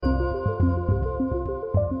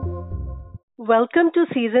Welcome to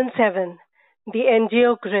Season 7, the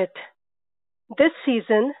NGO Grit. This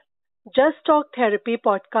season, Just Talk Therapy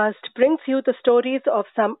podcast brings you the stories of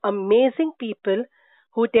some amazing people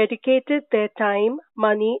who dedicated their time,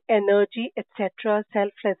 money, energy, etc.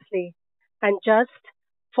 selflessly and just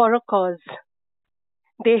for a cause.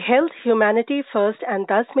 They held humanity first and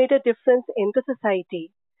thus made a difference in the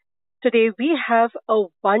society. Today we have a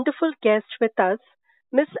wonderful guest with us,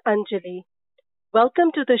 Miss Anjali.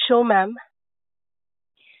 Welcome to the show, ma'am.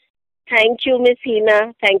 Thank you, Miss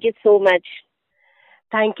Hina. Thank you so much.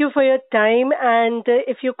 Thank you for your time. And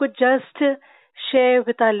if you could just share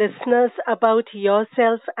with our listeners about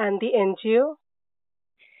yourself and the NGO.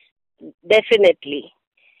 Definitely.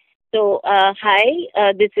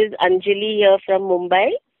 Hi, this is Anjali here from Mumbai.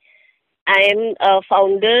 I am a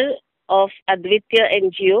founder of Advitya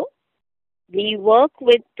NGO. We work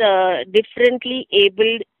with differently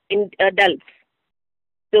abled adults.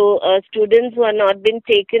 Students who are not been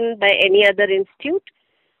taken by any other institute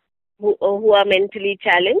who are mentally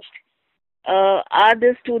challenged are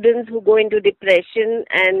the students who go into depression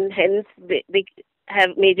and hence they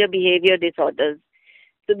have major behavior disorders.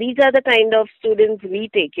 So these are the kind of students we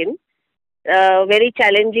take in. Very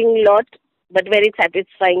challenging lot, but very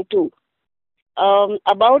satisfying too.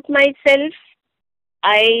 About myself,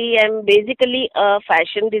 I am basically a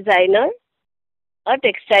fashion designer, a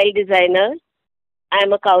textile designer. I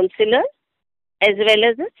am a counselor as well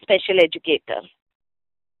as a special educator.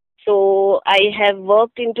 So I have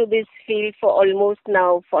worked into this field for almost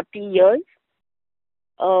now 40 years.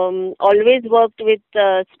 Always worked with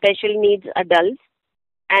special needs adults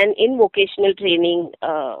and in vocational training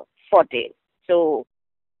forte. So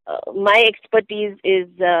my expertise is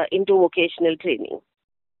into vocational training,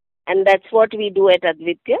 and that's what we do at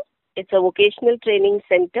Advitya. It's a vocational training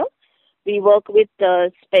center. We work with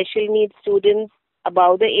special needs students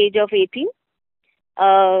above the age of 18.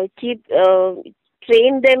 Keep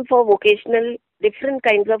train them for vocational different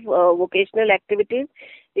kinds of vocational activities,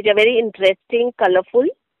 which are very interesting, colorful,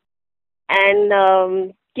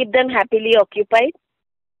 and keep them happily occupied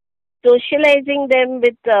socializing them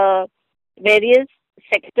with various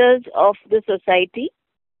sectors of the society,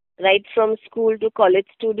 right from school to college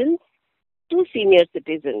students to senior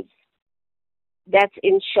citizens. That's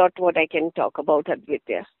in short what I can talk about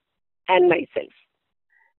Advitya and myself.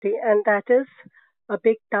 And that is a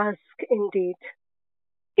big task indeed.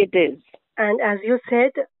 It is. And as you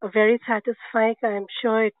said, very satisfying, I'm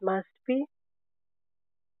sure it must be.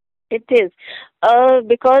 It is.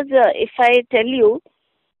 Because if I tell you,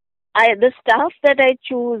 the staff that I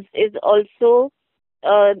choose is also,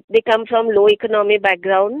 they come from low economy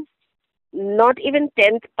background, not even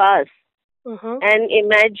 10th pass. Mm-hmm. And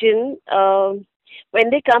imagine when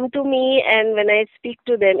they come to me and when I speak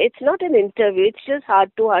to them, it's not an interview, it's just heart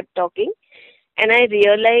to heart talking. And I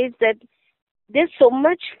realize that they're so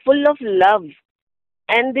much full of love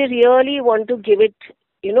and they really want to give it,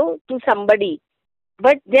 to somebody.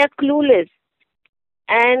 But they're clueless.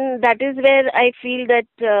 And that is where I feel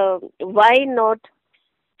that why not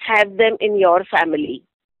have them in your family?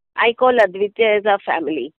 I call Advitya as our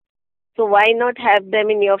family. So why not have them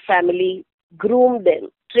in your family, groom them,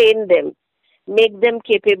 train them, make them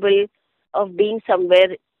capable of being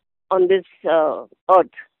somewhere on this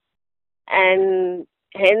earth? And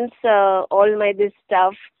hence, all my this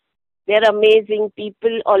stuff, they're amazing.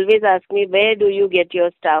 People always ask me, where do you get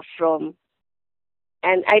your staff from?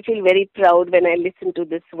 And I feel very proud when I listen to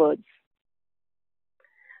these words.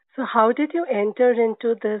 So, how did you enter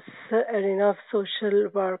into this arena of social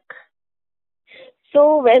work?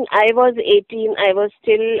 So when I was 18, I was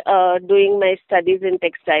still doing my studies in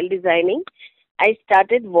textile designing. I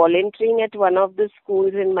started volunteering at one of the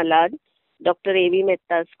schools in Malad, Dr. A.V.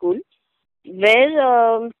 Mehta School,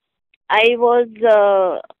 where I was,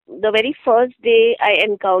 the very first day I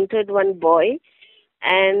encountered one boy,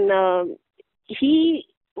 and he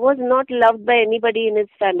was not loved by anybody in his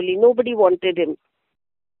family. Nobody wanted him.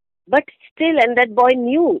 But still, and that boy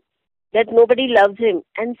knew that nobody loves him.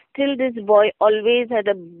 And still, this boy always had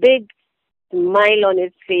a big smile on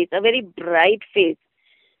his face, a very bright face,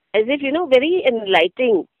 as if, very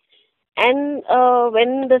enlightening. And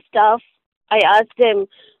when the staff, I asked them,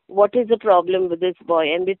 what is the problem with this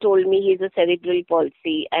boy? And they told me he's a cerebral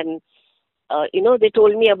palsy. And, they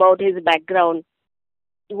told me about his background.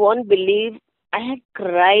 You won't believe, I have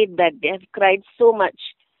cried that day. I've cried so much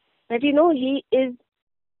that, he is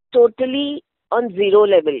totally on zero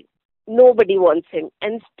level. Nobody wants him.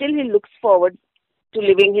 And still he looks forward to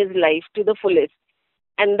living his life to the fullest.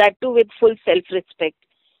 And that too with full self-respect.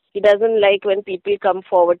 He doesn't like when people come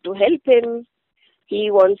forward to help him.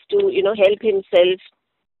 He wants to, help himself.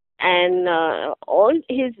 And all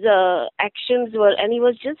his actions were, and he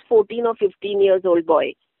was just 14 or 15 years old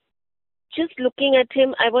boy. Just looking at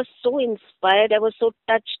him, I was so inspired. I was so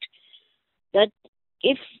touched that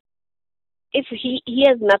if he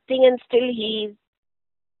has nothing and still he's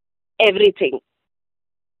everything,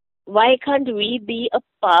 why can't we be a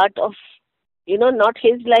part of, not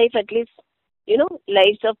his life, at least,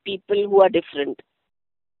 lives of people who are different.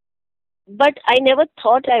 But I never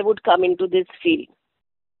thought I would come into this field.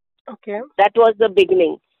 Okay. That was the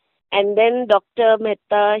beginning. And then Dr.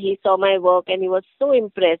 Mehta, he saw my work and he was so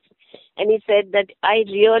impressed. And he said that I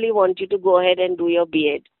really want you to go ahead and do your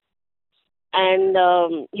B.Ed.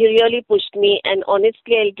 And he really pushed me. And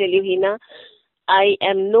honestly, I'll tell you, Hina, I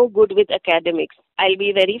am no good with academics. I'll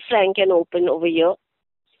be very frank and open over here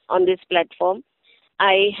on this platform.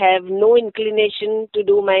 I have no inclination to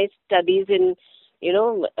do my studies in,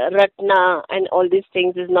 Ratna and all these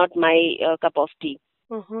things is not my cup of tea.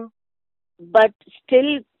 Mm-hmm. But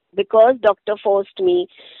still, because doctor forced me,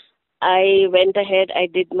 I went ahead, I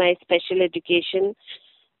did my special education,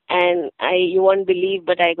 and you won't believe,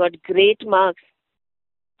 but I got great marks.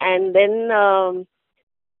 And then, that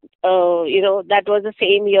was the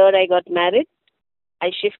same year I got married.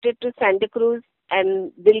 I shifted to Santa Cruz,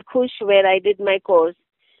 and Dilkhush, where I did my course,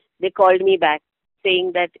 they called me back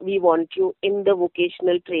saying that we want you in the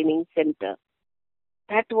vocational training center.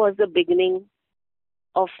 That was the beginning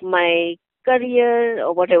of my career,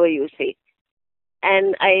 or whatever you say.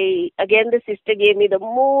 And again, the sister gave me the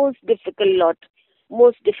most difficult,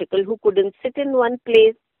 who couldn't sit in one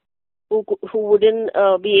place, who wouldn't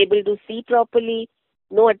be able to see properly,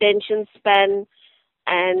 no attention span,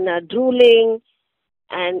 and drooling.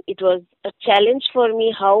 And it was a challenge for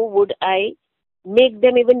me. How would I make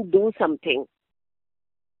them even do something?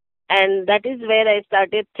 And that is where I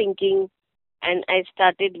started thinking, and I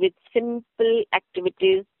started with simple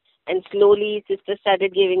activities, and slowly sister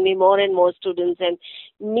started giving me more and more students. And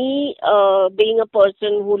me, being a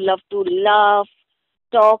person who loved to laugh,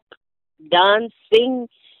 talk, dance, sing,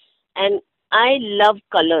 and I love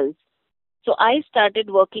colors. So I started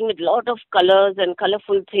working with lot of colors and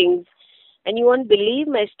colorful things. And you won't believe,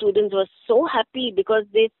 my students were so happy because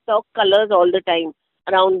they saw colors all the time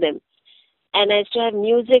around them. And I used to have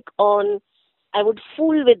music on. I would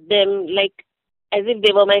fool with them like as if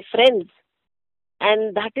they were my friends.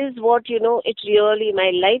 And that is what, it really,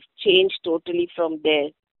 my life changed totally from there.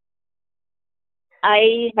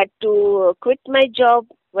 I had to quit my job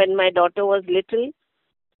when my daughter was little,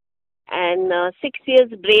 and 6 years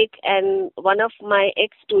break, and one of my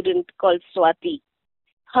ex-student called Swati,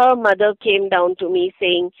 her mother came down to me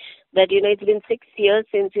saying that, it's been 6 years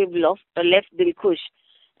since you've left Dilkhush,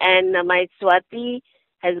 and my Swati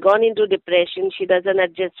has gone into depression. She doesn't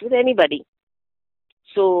adjust with anybody.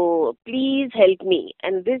 So please help me.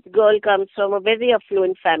 And this girl comes from a very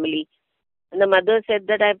affluent family. And the mother said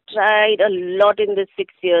that I've tried a lot in this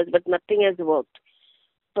 6 years, but nothing has worked.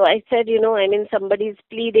 So I said, somebody's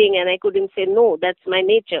pleading, and I couldn't say no. That's my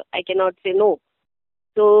nature. I cannot say no.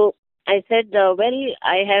 So I said, well,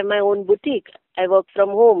 I have my own boutique. I work from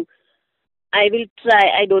home. I will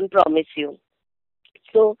try. I don't promise you.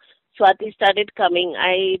 So Swati started coming.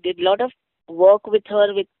 I did a lot of work with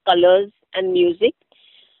her with colors and music,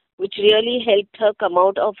 which really helped her come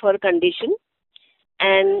out of her condition.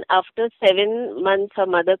 And after 7 months, her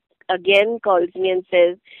mother again calls me and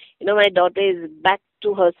says, my daughter is back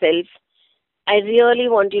to herself. I really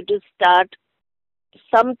want you to start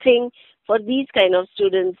something for these kind of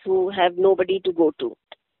students who have nobody to go to,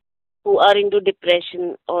 who are into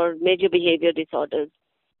depression or major behavior disorders.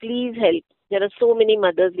 Please help. There are so many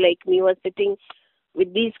mothers like me who are sitting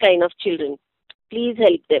with these kind of children. Please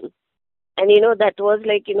help them. And that was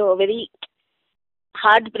like, a very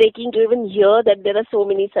heartbreaking to even hear that there are so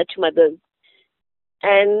many such mothers.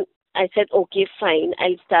 And I said, okay, fine,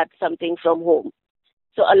 I'll start something from home.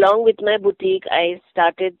 So along with my boutique, I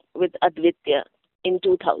started with Advitya in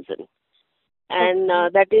 2000. And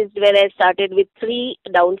that is where I started with 3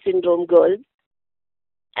 Down syndrome girls.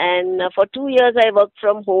 And for 2 years, I worked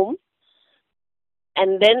from home.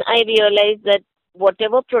 And then I realized that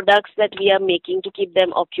whatever products that we are making to keep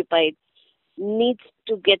them occupied needs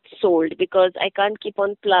to get sold, because I can't keep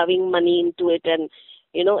on plowing money into it and,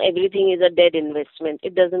 everything is a dead investment.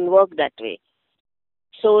 It doesn't work that way.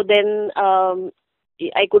 So then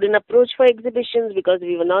I couldn't approach for exhibitions because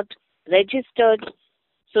we were not registered.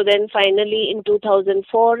 So then finally in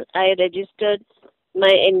 2004, I registered my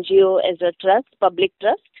NGO as a trust, public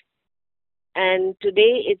trust. And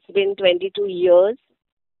today it's been 22 years,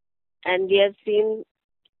 and we have seen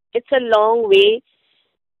it's a long way,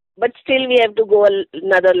 but still we have to go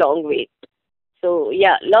another long way. So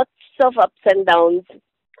yeah, lots of ups and downs.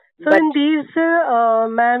 So But in these,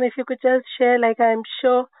 ma'am, if you could just share, like I'm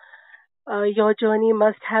sure your journey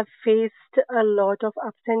must have faced a lot of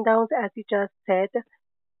ups and downs, as you just said.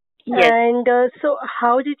 yes, And so,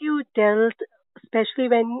 how did you dealt, especially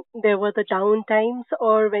when there were the down times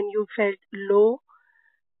or when you felt low?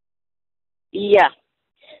 yeah.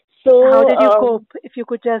 How So did you cope? If you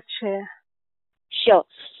could just share. sure.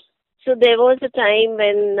 So there was a time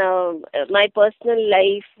when my personal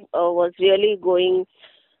life was really going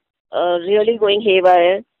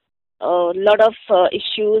haywire. A lot of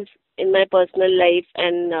issues in my personal life,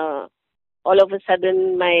 and all of a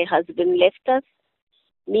sudden, my husband left us,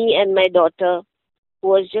 me and my daughter, who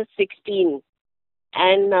was just 16,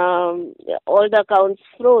 and all the accounts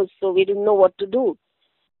froze, so we didn't know what to do.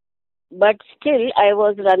 But still, I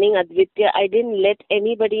was running Advitya. I didn't let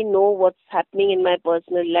anybody know what's happening in my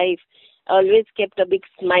personal life. I always kept a big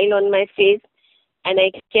smile on my face, and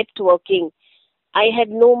I kept working. I had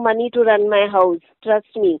no money to run my house,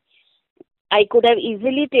 trust me. I could have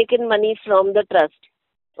easily taken money from the trust,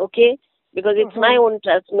 okay? Because it's my Mm-hmm. own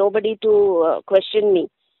trust, nobody to question me.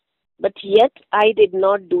 But yet, I did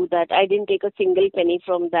not do that. I didn't take a single penny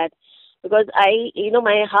from that. Because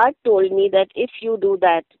my heart told me that if you do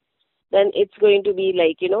that, then it's going to be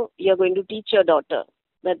like, you're going to teach your daughter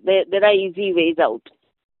that there are easy ways out.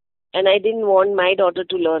 And I didn't want my daughter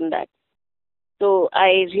to learn that. So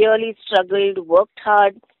I really struggled, worked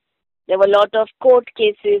hard. There were a lot of court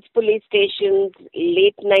cases, police stations,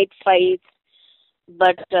 late night fights,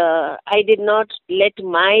 but I did not let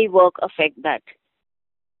my work affect that.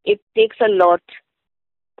 It takes a lot.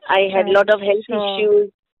 I had a lot I'm of health sure.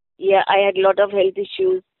 issues. Yeah, I had a lot of health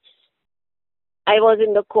issues. I was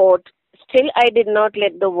in the court. Still, I did not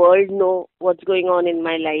let the world know what's going on in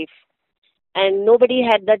my life. And nobody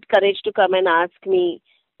had that courage to come and ask me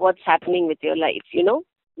what's happening with your life,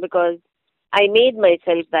 because I made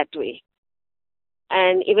myself that way.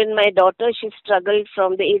 And even my daughter, she struggled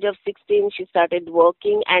from the age of 16. She started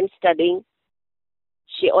working and studying.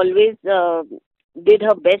 She always did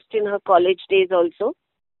her best in her college days also.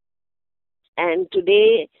 And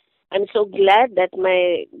today, I'm so glad that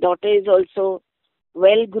my daughter is also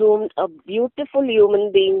well groomed, a beautiful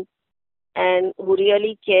human being, and who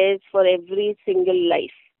really cares for every single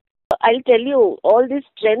life. I'll tell you, all this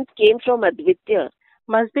strength came from Advitya.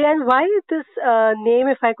 Must be. And why this name,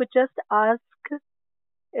 if I could just ask?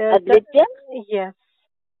 The, Advitya, yes.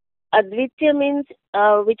 Advitya means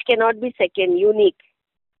which cannot be second, unique.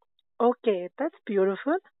 Okay, that's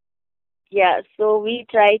beautiful. Yeah, so we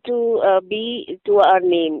try to be to our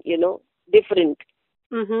name, different,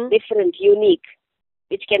 Mm-hmm. different, unique,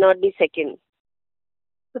 which cannot be second.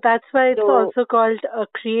 So that's why it's So also called a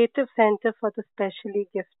creative center for the specially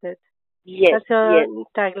gifted. yes, That's a yes,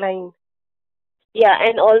 tagline. yeah,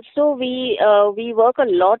 and also we work a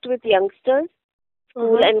lot with youngsters,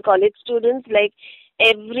 school Mm-hmm. and college students. Like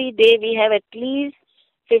every day, we have at least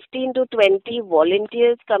 15 to 20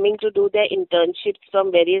 volunteers coming to do their internships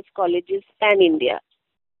from various colleges pan India,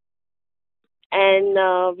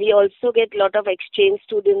 and we also get a lot of exchange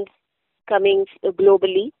students coming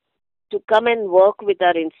globally to come and work with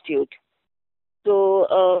our institute.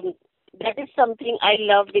 So that is something I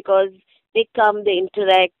love because they come, they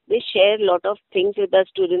interact, they share a lot of things with our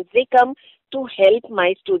students. They come to help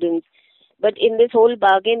my students, but in this whole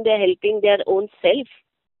bargain, they're helping their own self.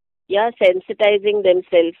 Yeah, sensitizing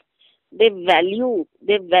themselves. They value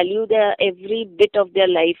their every bit of their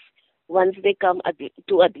life once they come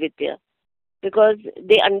to Advitya because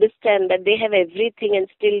they understand that they have everything and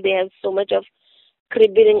still they have so much of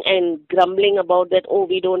cribbling and grumbling about that, oh,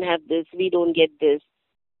 we don't have this, we don't get this.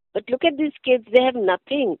 But look at these kids, they have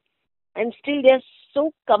nothing and still they're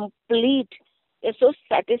so complete, they're so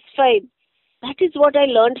satisfied. That is what I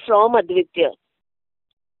learned from Advitya.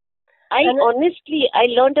 And I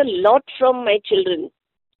learned a lot from my children.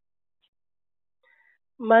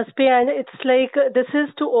 must be, and it's like this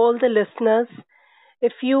is to all the listeners.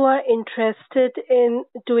 If you are interested in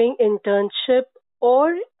doing internship,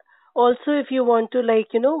 or also if you want to, like,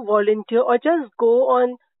 volunteer or just go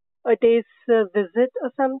on a day's visit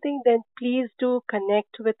or something, then please do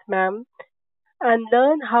connect with ma'am and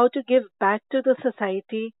learn how to give back to the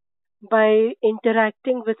society by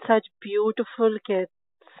interacting with such beautiful kids,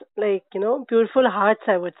 like, beautiful hearts,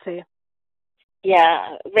 I would say.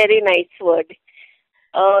 Yeah, very nice word.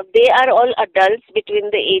 They are all adults between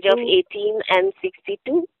the age of Mm. 18 and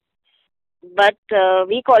 62, but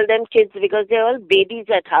we call them kids because they're all babies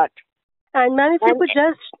at heart. And ma'am, if you And could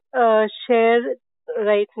just share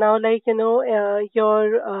right now, like,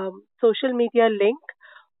 your social media link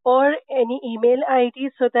or any email ID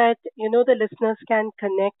so that the listeners can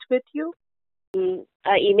connect with you?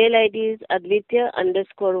 Our email ID is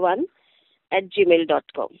advitya_1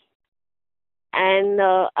 @gmail.com. And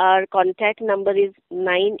our contact number is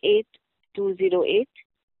 98208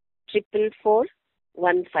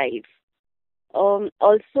 44415.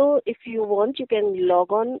 Also, if you want, you can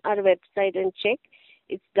log on our website and check.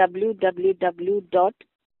 It's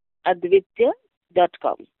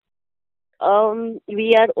www.advitya.com.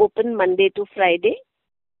 We are open Monday to Friday,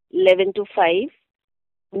 11 to 5.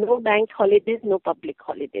 No bank holidays, no public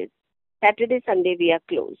holidays. Saturday, Sunday, we are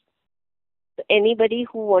closed. So anybody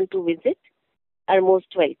who want to visit are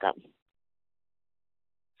most welcome.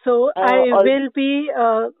 So I will be.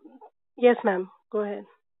 Yes, ma'am. Go ahead.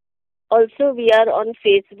 Also, we are on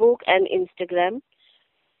Facebook and Instagram.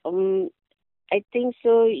 I think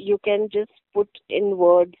so. You can just put in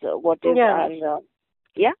words what is Yeah. our.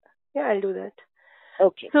 Yeah. Yeah, I'll do that.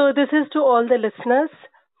 Okay. So this is to all the listeners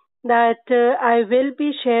that I will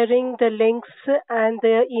be sharing the links and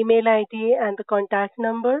the email ID and the contact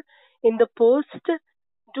number in the post.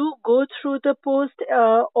 Do go through the post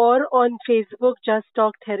or on Facebook Just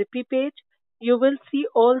Talk Therapy page. You will see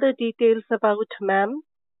all the details about ma'am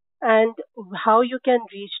and how you can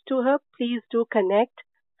reach to her. Please do connect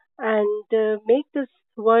and make this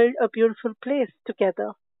world a beautiful place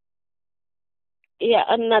together. Yeah,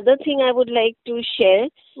 another thing I would like to share.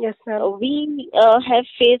 Yes, ma'am. We have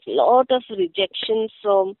faced a lot of rejection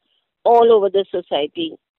from all over the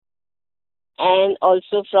society and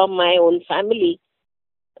also from my own family.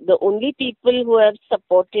 The only people who have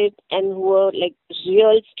supported and who were like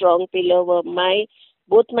real strong pillar were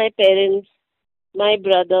both my parents, my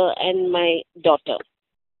brother, and my daughter.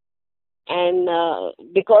 And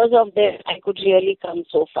because of them, I could really come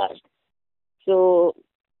so far. So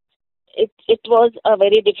it was a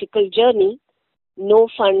very difficult journey. No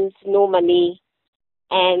funds, no money,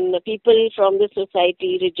 and people from the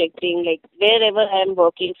society rejecting. Like wherever I am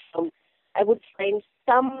working from, I would find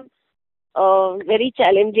some very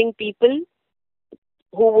challenging people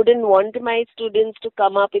who wouldn't want my students to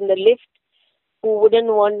come up in the lift, who wouldn't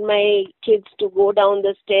want my kids to go down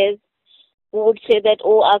the stairs, who would say that,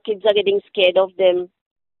 oh, our kids are getting scared of them.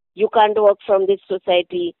 You can't work from this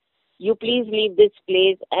society. You please leave this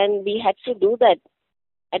place. And we had to do that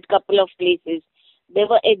at couple of places. There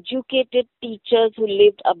were educated teachers who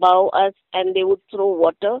lived above us and they would throw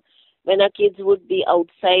water when our kids would be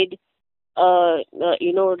outside,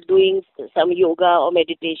 doing some yoga or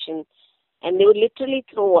meditation. And they would literally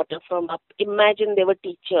throw water from up. Imagine they were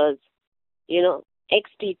teachers,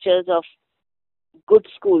 ex-teachers of good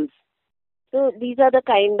schools. So these are the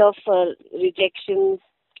kind of rejections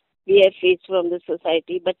we have faced from the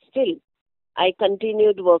society. But still, I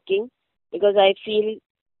continued working because I feel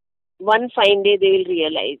one fine day they will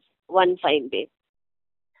realize. One fine day.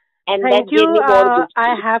 And Thank that you. gave me more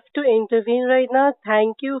I boost. have to intervene right now.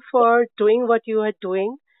 Thank you for doing what you are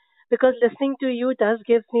doing because listening to you does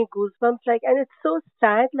gives me goosebumps. Like, and it's so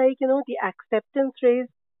sad. Like, the acceptance rate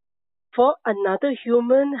for another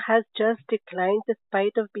human has just declined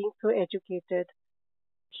despite of being so educated.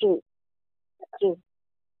 True, true.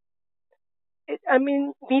 I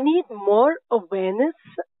mean, we need more awareness,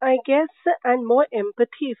 I guess, and more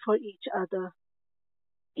empathy for each other.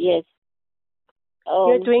 Yes.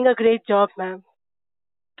 You're Um, doing a great job, ma'am.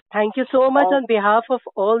 Thank you so much uh, on behalf of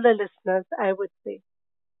all the listeners, I would say.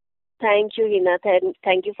 Thank you, Hina.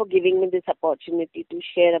 Thank you for giving me this opportunity to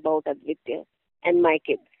share about Advitya and my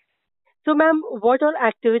kids. So, ma'am, what all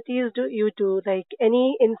activities do you do? Like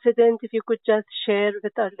any incident, if you could just share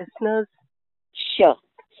with our listeners? Sure.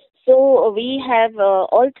 So we have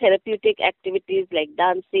all therapeutic activities like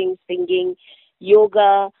dancing, singing,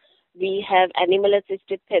 yoga. We have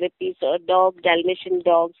animal-assisted therapy, so a dog, Dalmatian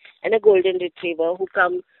dog, and a golden retriever who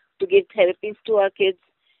come to give therapies to our kids.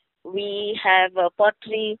 We have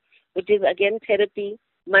pottery, which is again therapy,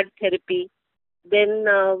 mud therapy. Then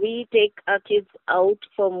we take our kids out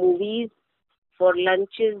for movies, for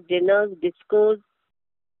lunches, dinners, discos.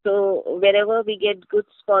 So wherever we get good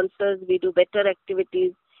sponsors, we do better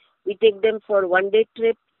activities. We take them for 1 day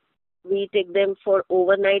trip. We take them for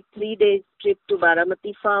overnight 3 days trip to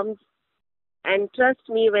Baramati Farms. And trust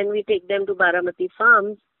me, when we take them to Baramati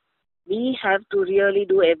Farms, we have to really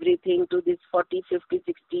do everything to these 40, 50,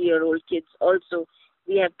 60-year-old kids also.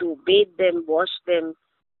 We have to bathe them, wash them,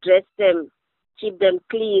 dress them, keep them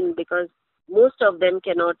clean because most of them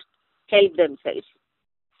cannot help themselves.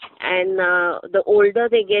 And the older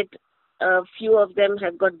they get, a few of them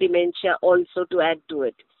have got dementia also to add to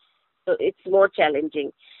it. So it's more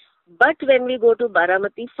challenging. But when we go to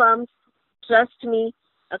Baramati Farms, trust me,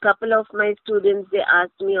 A couple of my students, they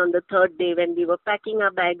asked me on the third day when we were packing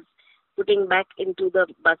our bags, putting back into the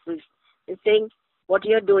buses, they're saying, "What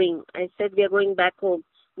you're doing?" I said, "We are going back home."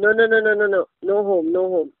 "No, no, no, no, no, no, no home, no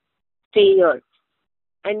home. Stay here."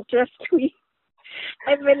 And trust me,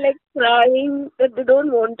 I felt like crying that they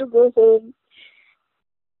don't want to go home.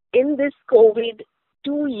 In this COVID,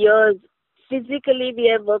 2 years, physically we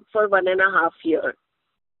have worked for 1.5 year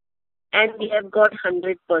and we have got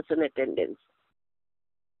 100% attendance.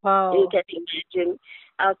 You Wow. can imagine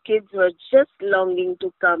our kids were just longing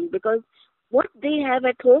to come because what they have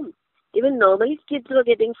at home. Even normal kids were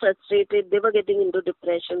getting frustrated, they were getting into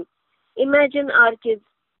depression. Imagine our kids,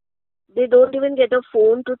 they don't even get a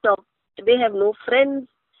phone to talk. They have no friends,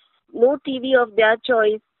 no TV of their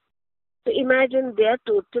choice. So imagine they are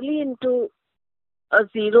totally into a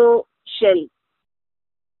zero shell.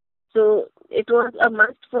 So it was a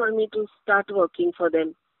must for me to start working for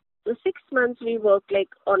them. So 6 months we worked like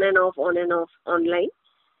on and off online.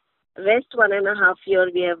 Rest 1.5 year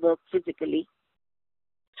we have worked physically.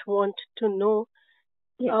 Want to know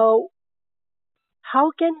Yeah. uh, how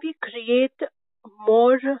can we create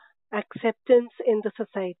more acceptance in the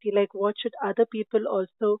society? Like, what should other people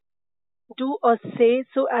also do or say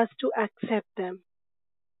so as to accept them?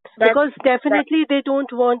 That's Because that definitely they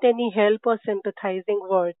don't want any help or sympathizing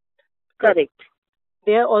words. They correct.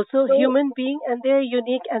 they are also So human being and they are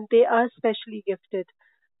unique and they are specially gifted.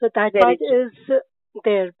 So that part very true. is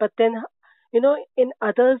there. But then, in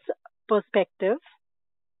others' perspective,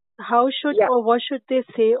 how should Yeah. or what should they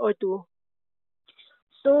say or do?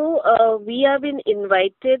 So we have been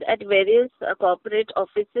invited at various corporate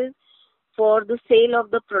offices for the sale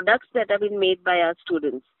of the products that have been made by our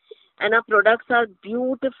students. And our products are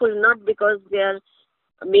beautiful not because they are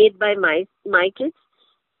made by my kids,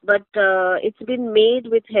 but it's been made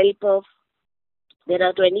with help of there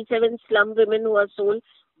are 27 slum women who are sole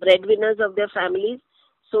breadwinners of their families.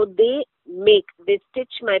 So they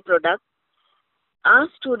stitch my product. Our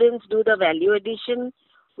students do the value addition,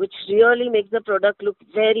 which really makes the product look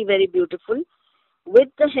very, very beautiful with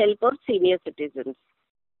the help of senior citizens.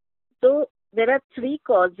 So there are three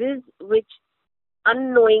causes which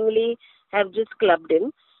unknowingly have just clubbed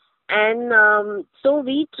in. And so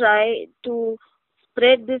we try to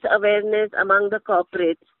spread this awareness among the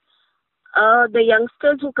corporates. The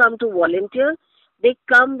youngsters who come to volunteer, they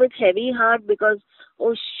come with heavy heart because,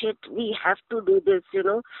 oh shit, we have to do this.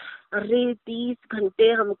 अरे 30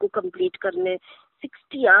 घंटे हमको complete करने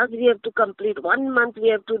 60 hours we have to complete 1 month we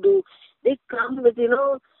have to do. They come with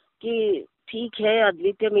कि ठीक है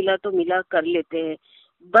अद्वितीय मिला तो मिला कर लेते हैं.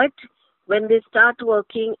 But when they start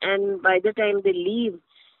working and by the time they leave,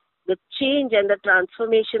 the change and the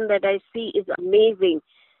transformation that I see is amazing.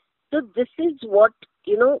 So this is what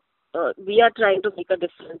we are trying to make a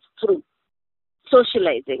difference through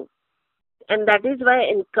socializing, and that is why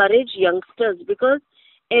I encourage youngsters because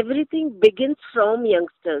everything begins from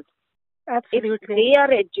youngsters. If Absolutely. they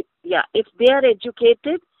are if they are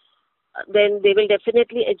educated, then they will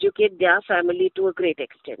definitely educate their family to a great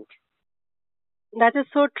extent. That is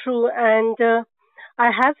so true. And I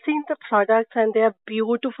have seen the products and they are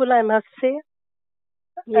beautiful, I must say.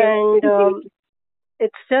 Yes, And indeed.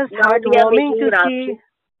 it's just Now we are heartwarming making to see. Rakhi.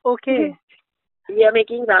 Okay. We are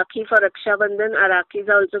making Rakhi for Raksha Bandhan. Our Rakhis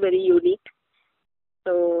are also very unique.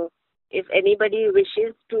 So if anybody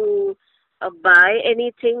wishes to buy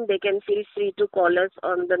anything, they can feel free to call us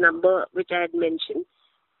on the number which I had mentioned,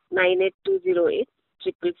 98208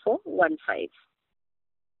 44415.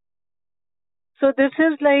 So this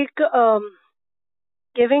is like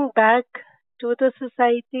giving back to the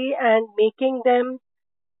society and making them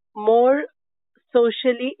more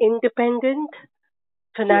socially independent,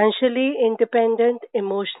 Yes, financially independent,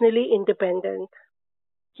 emotionally independent.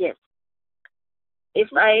 yes. If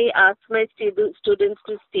I ask my students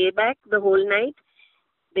to stay back the whole night,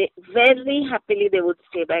 they very happily they would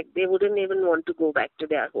stay back. They wouldn't even want to go back to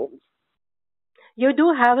their homes. You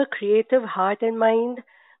do have a creative heart and mind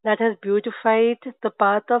that has beautified the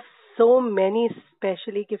path of so many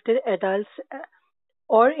specially gifted adults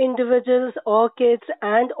or individuals or kids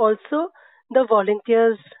and also the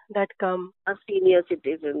volunteers that come, Our senior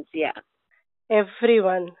citizens, yeah.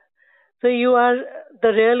 everyone. So you are the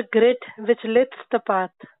real grit which lifts the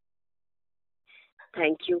path.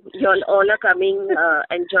 Thank you. You all are coming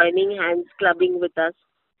and joining hands, clubbing with us.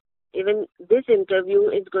 Even this interview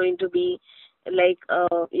is going to be like,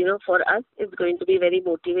 for us, it's going to be very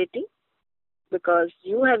motivating because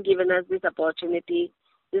you have given us this opportunity,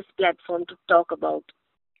 this platform to talk about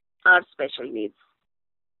our special needs.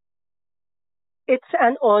 It's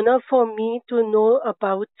an honor for me to know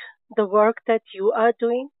about the work that you are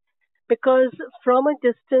doing Because from a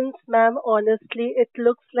distance, ma'am, honestly, it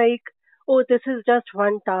looks like, oh, this is just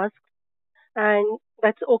one task and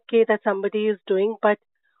that's okay that somebody is doing. But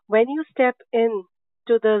when you step in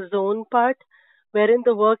to the zone part, wherein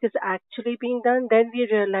the work is actually being done, then we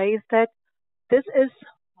realize that this is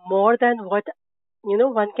more than what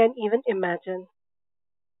one can even imagine.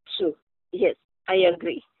 True. Yes, I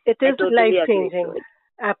agree. It I is life totally agree to changing. it.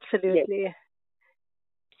 Yes, Absolutely.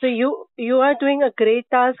 So you are doing a great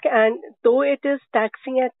task, and though it is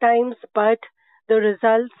taxing at times, but the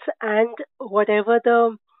results and whatever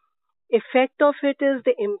the effect of it is,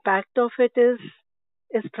 the impact of it is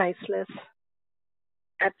priceless.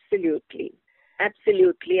 absolutely.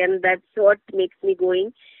 Absolutely. And that's what makes me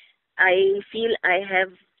going. I feel I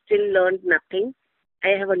have still learned nothing.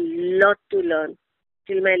 I have a lot to learn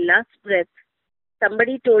till my last breath.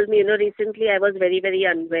 Somebody told me, recently I was very, very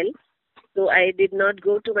unwell. So I did not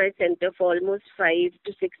go to my center for almost 5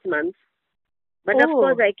 to 6 months. But of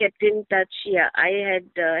course, Oh, I kept in touch. Yeah, I had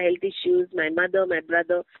health issues, my mother, my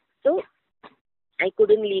brother. So I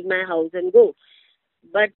couldn't leave my house and go.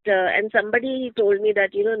 But, and somebody told me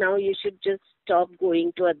that, now you should just stop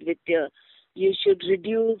going to Advitya. You should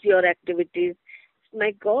reduce your activities.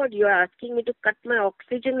 My God, you are asking me to cut my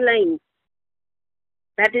oxygen line.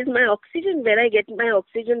 That is my oxygen, where I get my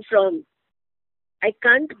oxygen from. I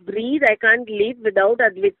can't breathe, I can't live without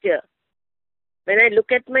Advitya. When I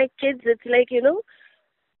look at my kids, it's like,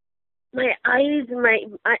 my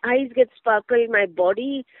eyes get sparkle, my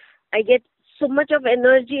body, I get so much of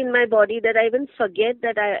energy in my body that I even forget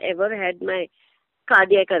that I ever had my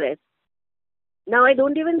cardiac arrest. Now I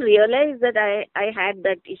don't even realize that I had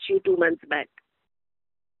that issue 2 months back.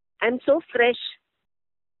 I'm so fresh.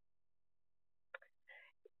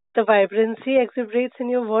 the vibrancy exhibits in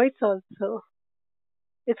your voice also.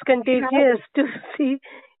 It's Yeah. contagious to see,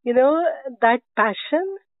 you know, that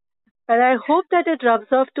passion. And I hope that it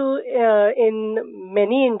rubs off to in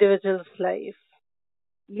many individuals' life.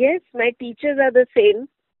 Yes, my teachers are the same.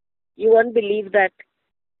 You won't believe that.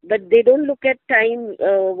 But they don't look at time,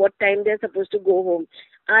 what time they're supposed to go home.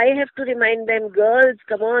 I have to remind them, girls,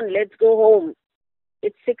 come on, let's go home.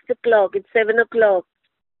 It's 6 o'clock, it's 7 o'clock.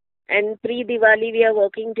 And pre Diwali, we are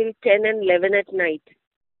working till 10 and 11 at night.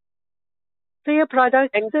 So your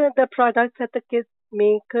products, And the products that the kids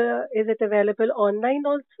make, is it available online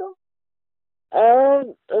also?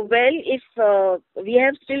 well, if we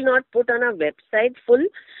have still not put on our website full,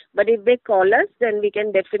 but if they call us, then we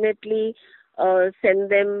can definitely send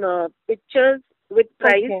them pictures with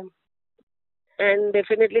price, Okay, and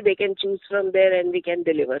definitely they can choose from there and we can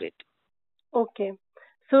deliver it. okay.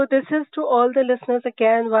 So this is to all the listeners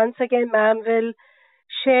again. Once again, ma'am will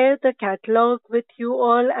share the catalog with you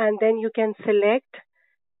all, and then you can select,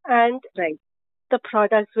 and Right. the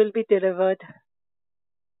products will be delivered.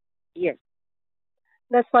 Yes.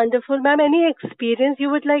 That's wonderful, ma'am. Any experience you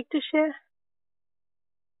would like to share?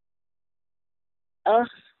 Uh,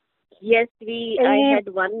 yes, we. I Any? had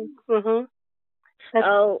Mm-hmm.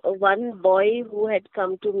 That's one boy who had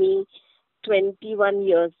come to me 21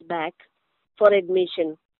 years back for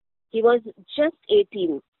admission. He was just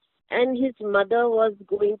 18, and his mother was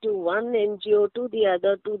going to one NGO to the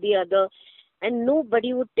other, and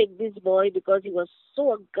nobody would take this boy because he was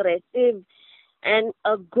so aggressive and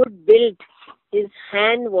a good build. His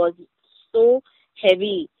hand was so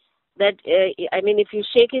heavy that, I mean, if you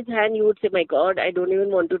shake his hand, you would say, "My God, I don't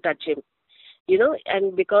even want to touch him."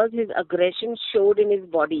 And because his aggression showed in his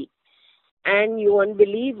body. And you won't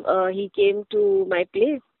believe, he came to my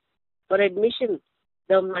place for admission.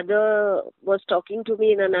 The mother was talking to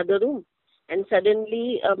me in another room, and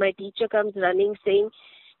suddenly my teacher comes running saying,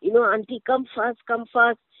 "Auntie, come fast, come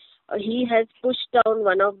fast." He has pushed down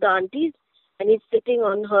one of the aunties, and he's sitting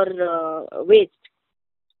on her waist.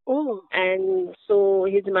 oh, And so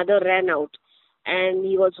his mother ran out, and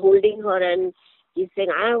he was holding her, and he's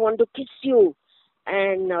saying, "I want to kiss you."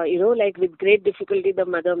 And, like with great difficulty, the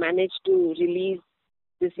mother managed to release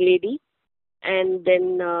this lady. And then,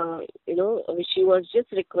 she was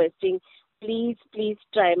just requesting, "Please, please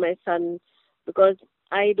try my son, because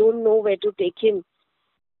I don't know where to take him.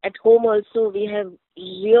 At home also, we have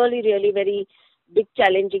really, really very big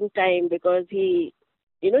challenging time, because he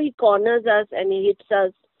corners us and he hits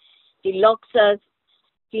us, he locks us,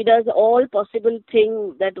 he does all possible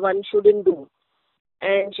things that one shouldn't do."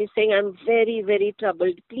 And she's saying, "I'm very, very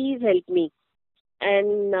troubled. Please help me."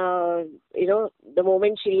 And, the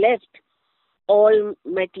moment she left, all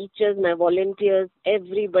my teachers, my volunteers,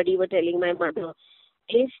 everybody were telling my mother,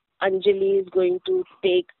 "If Anjali is going to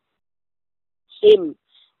take him,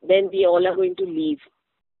 then we all are going to leave."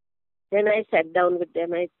 Then I sat down with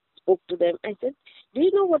them. I spoke to them. I said, Do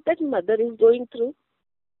you know what that mother is going through?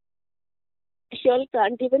 She all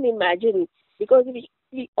can't even imagine, because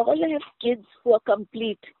we all have kids who are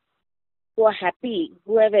complete, who are happy,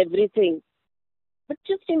 who have everything. But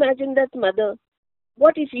just imagine that mother.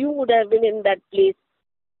 What if you would have been in that place?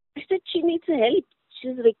 I said, she needs help.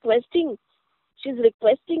 She's requesting. She's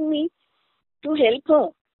requesting me to help her.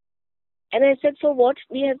 And I said, for what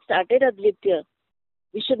we have started Advitya.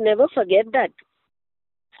 We should never forget that.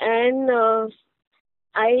 And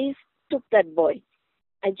I took that boy.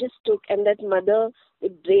 I just took, and that mother,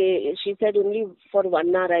 she said, only for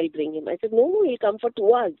 1 hour I'll bring him. I said, no, no, he'll come for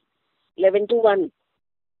 2 hours, 11 to 1.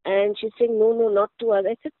 And she's saying, no, no, not 2 hours.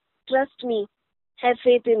 I said, trust me, have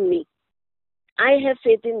faith in me. I have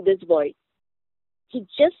faith in this boy. He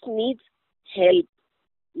just needs help,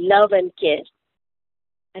 love and care.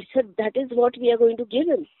 I said, that is what we are going to give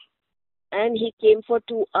him. And he came for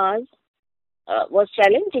 2 hours. Was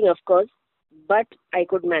challenging, of course, but I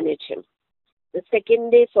could manage him. The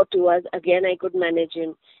second day for 2 hours, again I could manage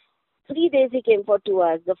him. 3 days he came for 2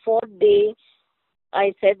 hours. The fourth day,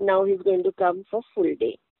 I said now he's going to come for full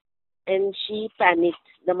day. And she panicked.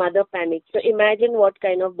 The mother panicked. So imagine what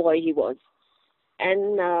kind of boy he was.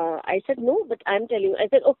 And I said, no, but I'm telling you. I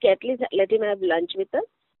said, okay, at least let him have lunch with us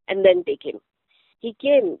and then take him. He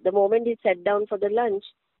came. The moment he sat down for the lunch,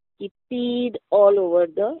 he peed all over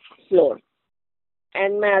the floor.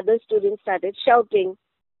 And my other students started shouting,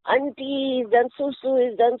 Auntie, he's done susu,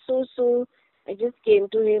 he's done susu. I just came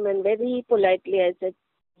to him and very politely I said,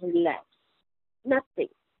 relax. Nothing.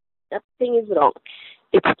 Nothing is wrong.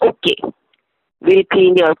 It's okay. We'll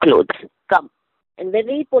clean your clothes. Come. And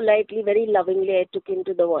very politely, very lovingly, I took him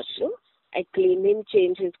to the washroom. I cleaned him,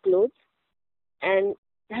 changed his clothes. And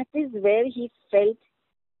that is where he felt,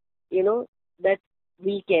 that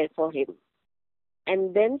we care for him.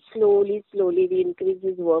 And then slowly, slowly we increased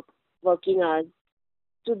his working hours.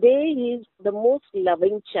 Today he is the most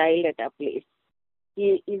loving child at our place.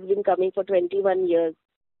 He's been coming for 21 years.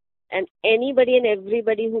 And anybody and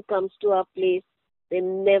everybody who comes to our place, they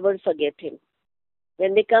never forget him.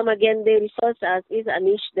 When they come again, they will first ask, is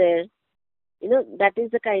Anish there? That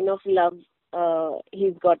is the kind of love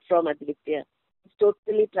he's got from Advitya. He's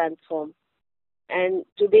totally transformed. And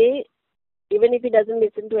today, even if he doesn't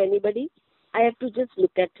listen to anybody, I have to just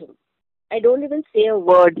look at him. I don't even say a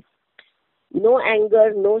word. No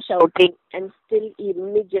anger, no shouting, and still he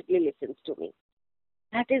immediately listens to me.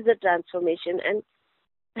 That is the transformation, and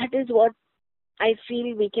that is what I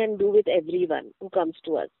feel we can do with everyone who comes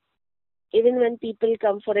to us. Even when people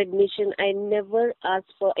come for admission, I never ask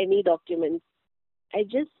for any documents. I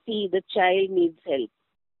just see the child needs help.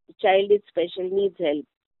 The child is special, needs help.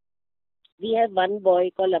 We have one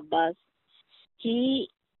boy called Abbas. He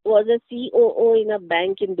was a COO in a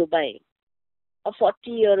bank in Dubai, a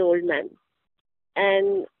 40-year-old man.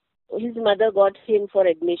 And his mother got him for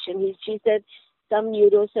admission. She said, some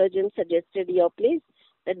neurosurgeon suggested your place,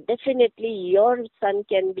 that definitely your son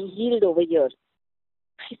can be healed over here.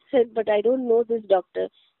 I said, but I don't know this doctor.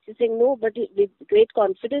 She's saying, no, but with great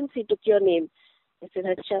confidence he took your name. I said,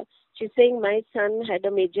 Acha. She's saying, my son had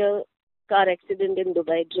a major car accident in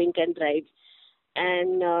Dubai, drink and drive.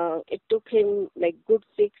 And it took him like good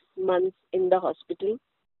 6 months in the hospital.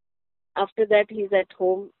 After that, he's at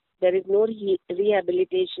home. There is no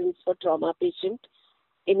rehabilitations for trauma patient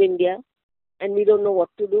in India. And we don't know what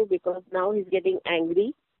to do because now he's getting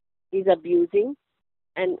angry. He's abusing.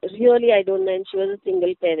 And really, I don't know. And she was a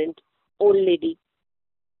single parent, old lady.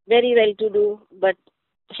 Very well to do, but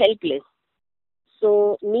helpless.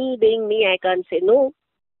 So me being me, I can't say no.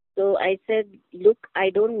 So I said, look,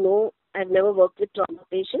 I don't know. I've never worked with trauma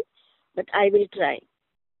patients, but I will try.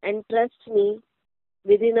 And trust me,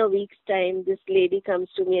 within a week's time, this lady comes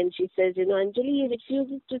to me and she says, Anjali, he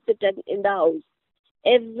refuses to sit in the house.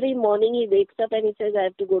 Every morning he wakes up and he says, I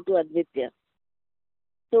have to go to Advitya.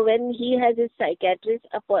 So when he has his psychiatrist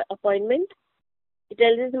appointment, he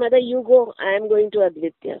tells his mother, you go, I am going to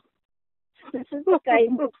Advitya. This is the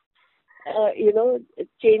kind of,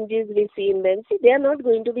 changes we see in them. See, they are not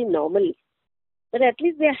going to be normal, but at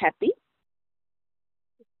least they are happy.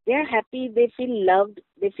 They are happy, they feel loved,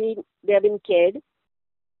 they feel they have been cared.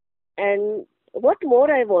 And what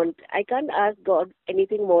more I want? I can't ask God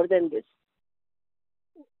anything more than this.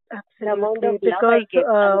 The amount Absolutely, of love I because get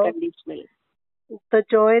unconditional. the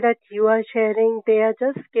joy that you are sharing, they are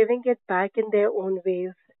just giving it back in their own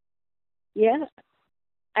ways. Yeah,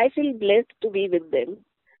 I feel blessed to be with them.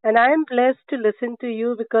 And I am blessed to listen to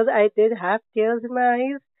you because I did have tears in my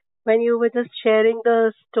eyes when you were just sharing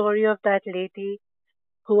the story of that lady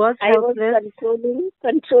who was I was helpless.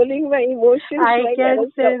 controlling my emotions I while I can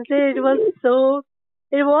was sense talking it. to It was you. so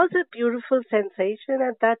It was a beautiful sensation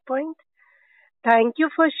at that point. Thank you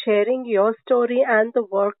for sharing your story and the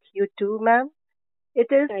work you do, ma'am. It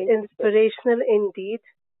is Thank you, sir. inspirational indeed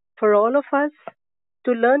for all of us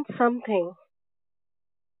to learn something.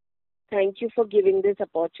 Thank you for giving this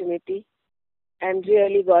opportunity. And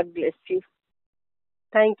really, God bless you.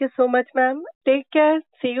 Thank you so much, ma'am. Take care.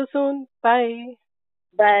 See you soon. Bye.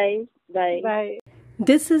 Bye. Bye. Bye.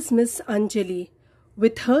 This is Miss Anjali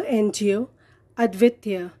with her NGO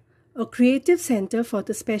Advitya, a creative center for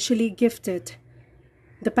the specially gifted.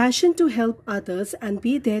 The passion to help others and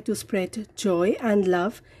be there to spread joy and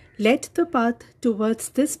love led the path towards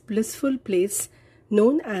this blissful place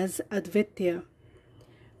known as Advitya.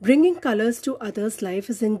 Bringing colors to others' life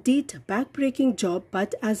is indeed a backbreaking job,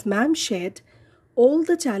 but as ma'am shared, all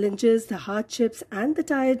the challenges, the hardships, and the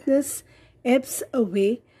tiredness ebbs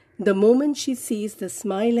away the moment she sees the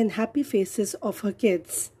smile and happy faces of her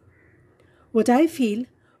kids. What I feel,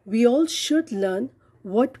 we all should learn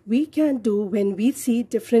what we can do when we see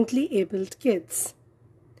differently abled kids.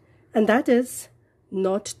 And that is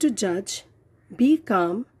not to judge, be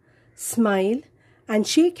calm, smile, and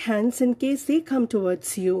shake hands in case they come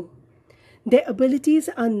towards you. Their abilities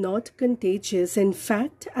are not contagious. In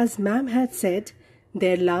fact, as ma'am had said,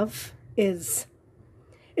 their love is.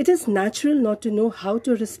 It is natural not to know how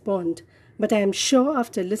to respond, but I am sure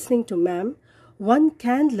after listening to ma'am, one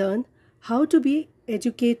can learn how to be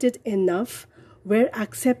educated enough where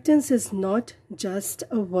acceptance is not just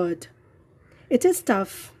a word. It is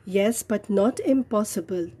tough, yes, but not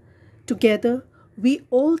impossible. Together, we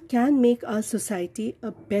all can make our society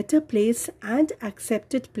a better place and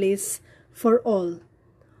accepted place for all.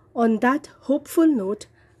 On that hopeful note,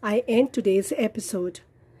 I end today's episode.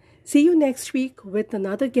 See you next week with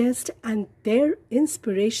another guest and their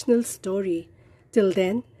inspirational story. Till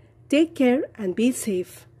then, take care and be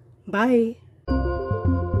safe. Bye.